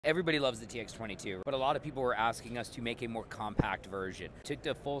Everybody loves the TX-22, but a lot of people were asking us to make a more compact version. Took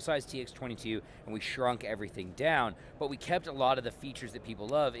the full-size TX-22 and we shrunk everything down, but we kept a lot of the features that people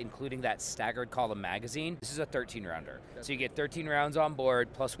love, including that staggered column magazine. This is a 13-rounder. So you get 13 rounds on board,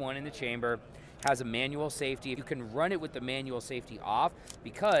 plus 1 in the chamber. Has a manual safety. You can run it with the manual safety off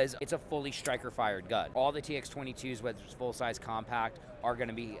because it's a fully striker-fired gun. All the TX-22s, whether it's full-size compact, are going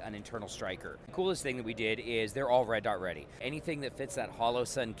to be an internal striker. The coolest thing that we did is they're all red dot ready. Anything that fits that Hollow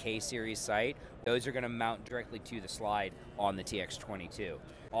Sun K-series sight, those are going to mount directly to the slide on the TX-22.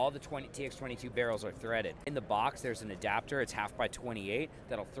 All the TX-22 barrels are threaded. In the box, there's an adapter. It's 1/28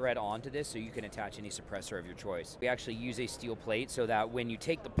 that'll thread onto this so you can attach any suppressor of your choice. We actually use a steel plate so that when you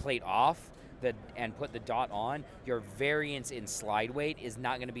take the plate off and put the dot on, your variance in slide weight is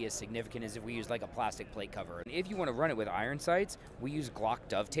not going to be as significant as if we use like a plastic plate cover. And if you want to run it with iron sights, we use Glock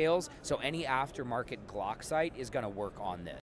dovetails, so any aftermarket Glock sight is going to work on this.